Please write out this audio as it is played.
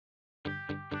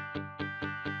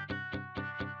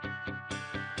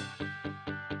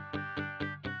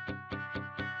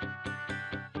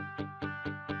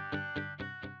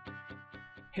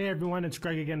Hey everyone, it's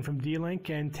Greg again from D-Link,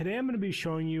 and today I'm going to be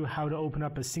showing you how to open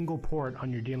up a single port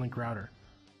on your D-Link router.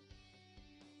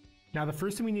 Now the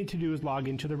first thing we need to do is log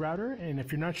into the router, and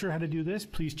if you're not sure how to do this,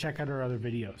 please check out our other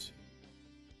videos.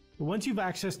 But once you've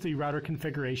accessed the router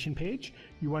configuration page,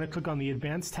 you want to click on the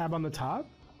Advanced tab on the top,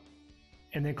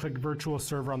 and then click Virtual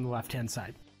Server on the left-hand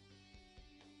side.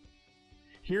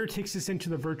 Here it takes us into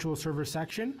the Virtual Server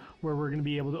section, where we're going to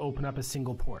be able to open up a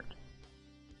single port.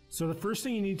 So the first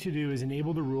thing you need to do is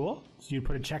enable the rule. So you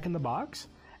put a check in the box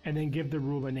and then give the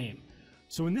rule a name.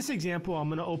 So in this example, I'm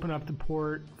going to open up the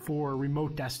port for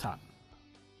remote desktop.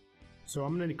 So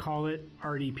I'm going to call it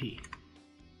RDP.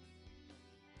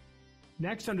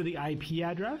 Next, under the IP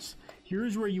address,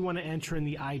 here's where you want to enter in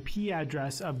the IP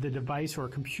address of the device or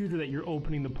computer that you're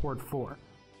opening the port for.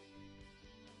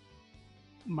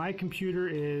 My computer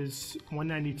is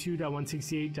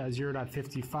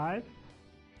 192.168.0.55.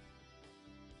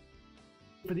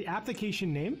 For the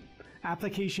application name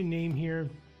here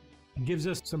gives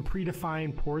us some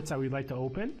predefined ports that we'd like to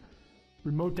open.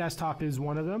 Remote desktop is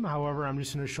one of them. However, I'm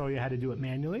just going to show you how to do it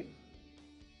manually.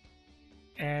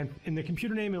 And in the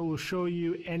computer name, it will show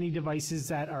you any devices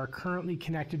that are currently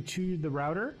connected to the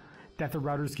router that the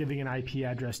router is giving an IP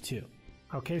address to.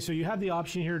 Okay, so you have the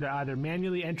option here to either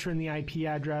manually enter in the IP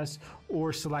address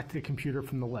or select the computer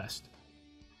from the list.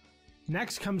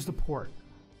 Next comes the port.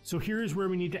 So here is where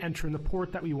we need to enter in the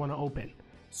port that we want to open.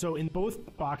 So in both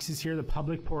boxes here, the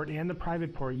public port and the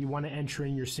private port, you want to enter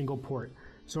in your single port.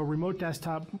 So remote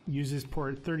desktop uses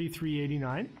port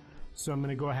 3389. So I'm going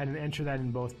to go ahead and enter that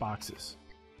in both boxes.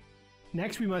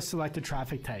 Next, we must select a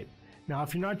traffic type. Now,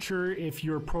 if you're not sure if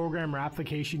your program or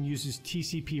application uses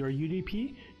TCP or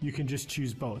UDP, you can just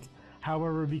choose both.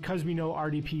 However, because we know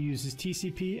RDP uses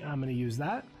TCP, I'm going to use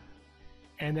that.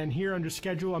 And then here under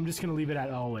schedule, I'm just going to leave it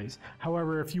at always.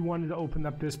 However, if you wanted to open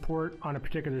up this port on a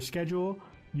particular schedule,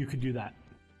 you could do that.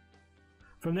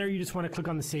 From there, you just want to click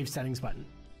on the Save Settings button.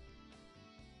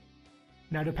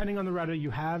 Now, depending on the router you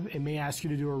have, it may ask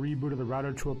you to do a reboot of the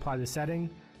router to apply the setting.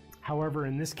 However,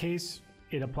 in this case,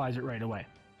 it applies it right away.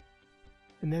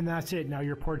 And then that's it. Now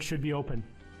your port should be open.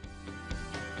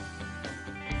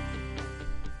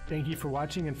 Thank you for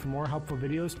watching, and for more helpful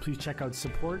videos, please check out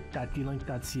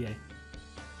support.dlink.ca.